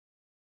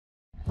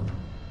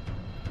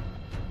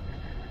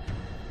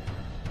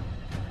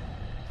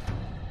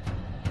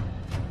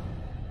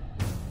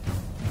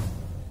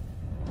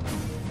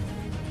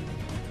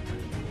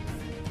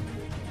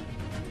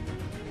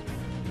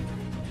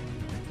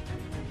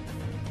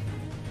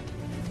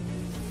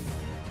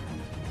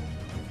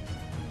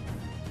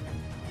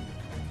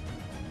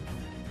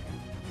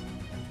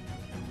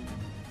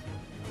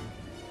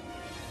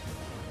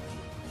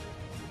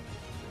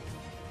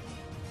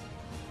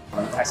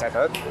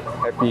excited,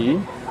 happy.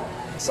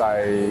 So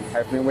I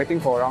have been waiting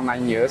for around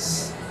 9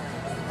 years,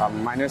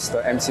 minus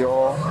the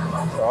MCO,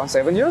 around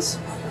 7 years.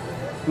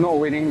 Not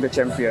winning the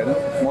champion,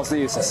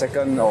 mostly it's a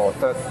second or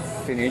third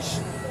finish.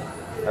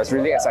 I was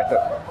really excited.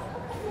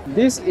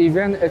 This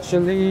event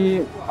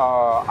actually,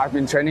 I've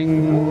been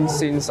training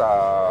since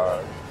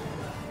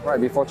right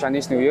before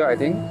Chinese New Year, I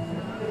think.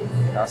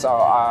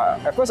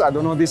 At first I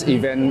don't know this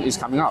event is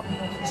coming up.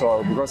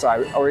 So because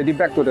I already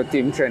back to the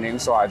team training,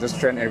 so I just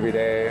train every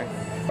day.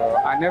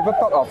 I never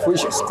thought of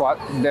which squad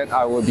that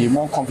I will be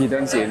more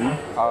confident in.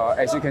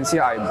 As you can see,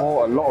 I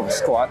bowl a lot of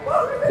squad.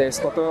 There's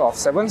a total of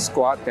 7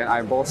 squad, then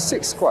I bowl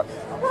 6 squad.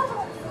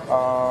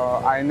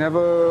 I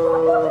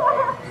never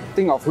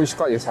think of which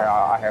squad is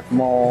I have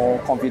more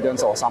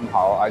confidence or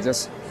somehow. I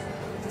just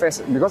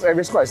face, because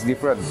every squad is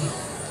different.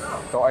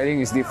 The oiling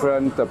is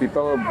different, the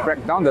people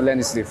break down the land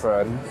is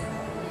different.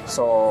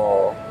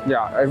 So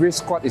yeah, every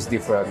squad is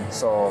different.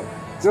 So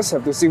just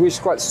have to see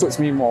which squad suits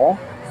me more.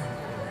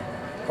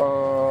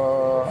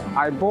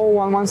 I bowl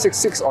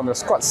 1166 on the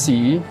squad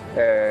C,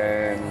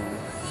 and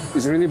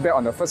it's really bad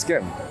on the first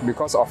game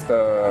because of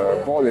the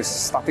ball is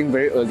starting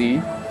very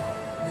early.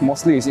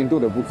 Mostly it's into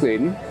the book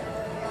lane,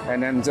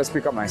 and then just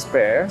pick up my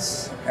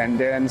spares, and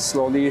then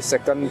slowly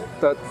second,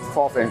 third,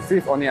 fourth, and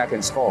fifth only I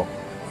can score.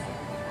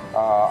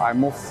 I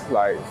move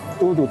like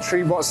 2 to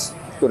 3 balls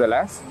to the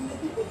left,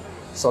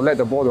 so let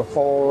the ball to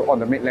hold on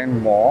the mid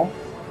lane more,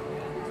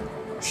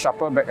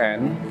 sharper back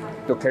end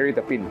to carry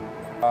the pin.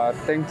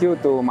 Thank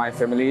you to my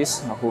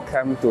families who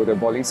came to the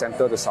bowling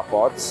center to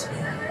support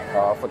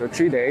for the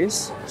 3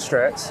 days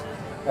stretch.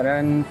 And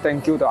then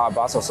thank you to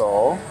Abbas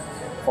also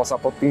for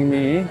supporting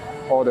me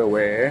all the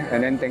way.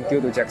 And then thank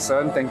you to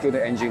Jackson, thank you to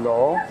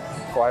Angelo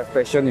for having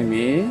passion in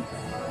me,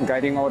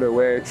 guiding all the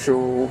way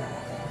through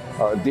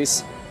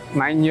these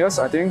 9 years,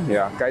 I think.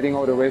 Yeah, guiding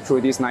all the way through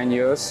these 9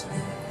 years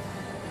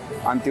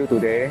until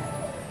today.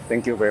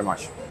 Thank you very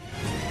much.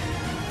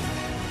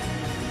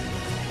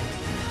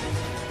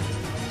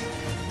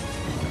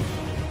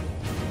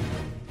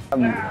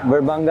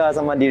 Berbangga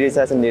sama diri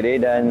saya sendiri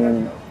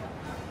dan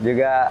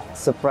juga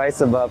surprise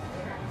sebab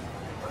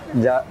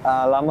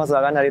lama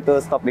sekali hari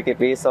itu stop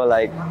BKP, so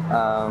like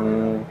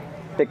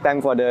take time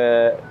for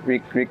the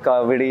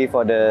recovery,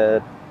 for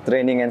the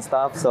training and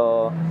stuff.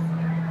 So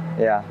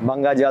yeah,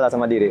 bangga aja lah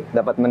sama diri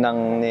dapat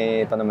menang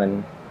ni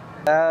tournament.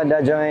 Saya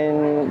dah join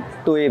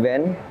 2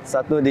 event,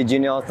 satu di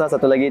Junior All Star,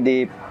 satu lagi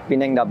di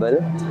Penang Double,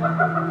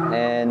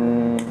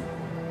 and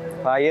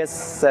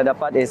highest saya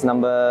dapat is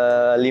number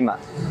 5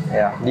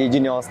 ya, di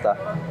Junior All Star.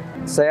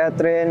 Saya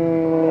train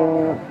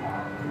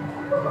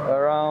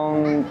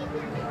around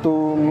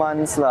 2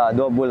 months lah,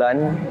 2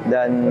 bulan,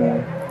 dan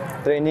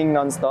training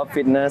non-stop,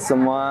 fitness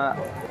semua.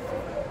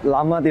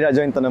 Lama tidak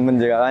join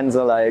tournament juga kan,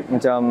 so like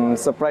macam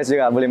surprise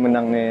juga boleh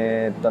menang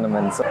ni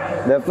tournament. So,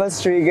 the first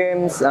 3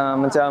 games,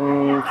 macam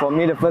for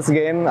me the first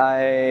game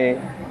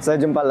saya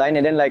jumpa line,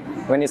 and then like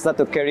when it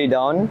start to carry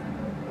down,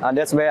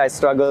 that's where I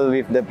struggle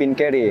with the pin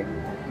carry.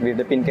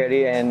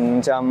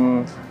 And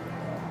macam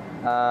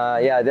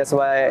yeah, that's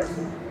why.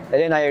 And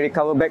then I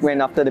recover back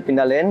when after the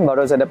pindah lane,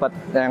 baru saya dapat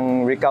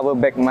yang recover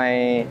back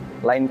my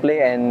line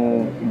play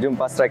and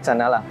jumpa strike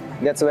sana lah.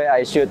 That's where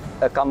I should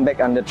come back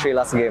on the 3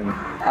 last game.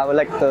 I would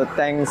like to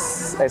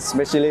thanks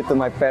especially to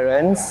my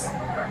parents,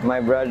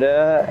 my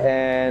brother,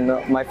 and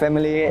my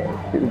family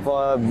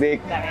for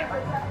big,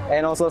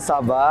 and also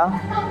Sabah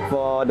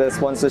for the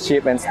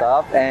sponsorship and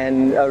stuff,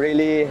 and a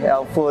really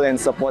helpful and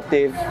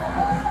supportive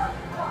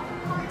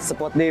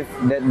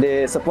that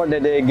the support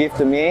that they give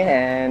to me,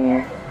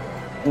 and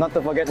not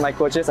to forget my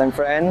coaches and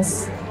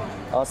friends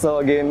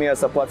also giving me a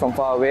support from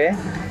far away.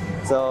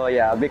 So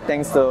yeah, big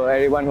thanks to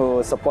everyone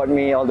who support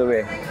me all the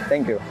way.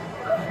 Thank you.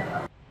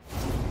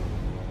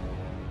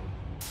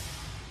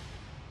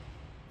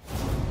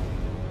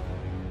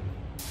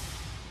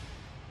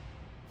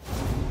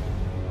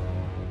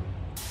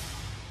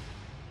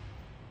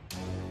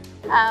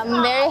 I'm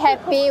very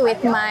happy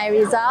with my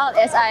result,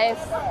 as I've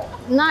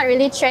not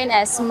really trained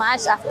as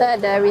much after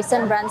the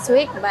recent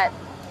Brunswick, but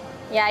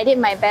yeah, I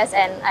did my best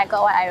and I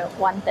got what I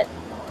wanted.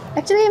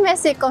 Actually,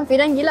 masih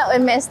confident gila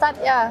when match start,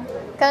 yeah.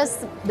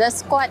 Because the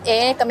squad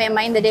A kami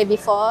main the day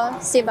before,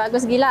 si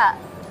bagus gila.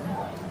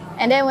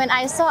 And then when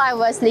I saw I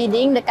was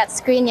leading dekat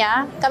screen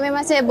ya, kami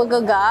masih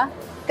bergegar.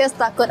 Because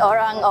takut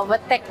orang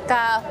overtake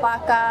ka, apa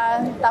ka.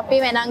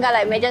 Tapi menangga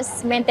like,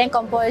 just maintain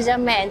composure,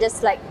 and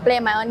just like play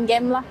my own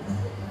game lah.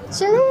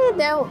 Actually,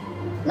 there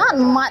not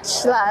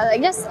much lah. Like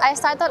just I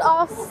started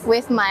off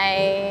with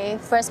my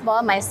first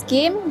ball, my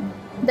scheme.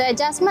 The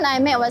adjustment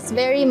I made was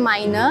very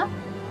minor.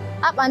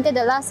 Up until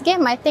the last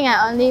game, I think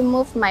I only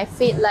moved my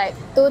feet like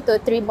 2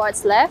 to 3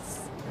 boards left.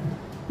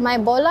 My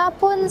bola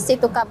pun si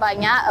tukar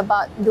banyak,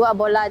 about 2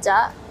 bola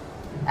aja.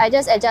 I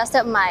just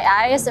adjusted my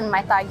eyes and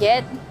my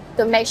target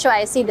to make sure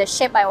I see the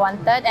shape I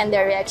wanted and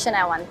the reaction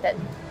I wanted.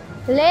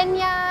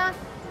 Lane-nya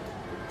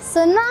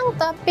senang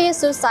tapi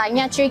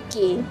susahnya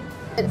tricky.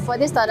 For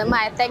this tournament,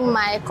 I thank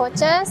my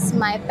coaches,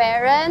 my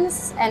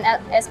parents, and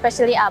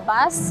especially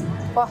Abbas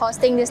for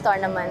hosting this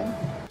tournament.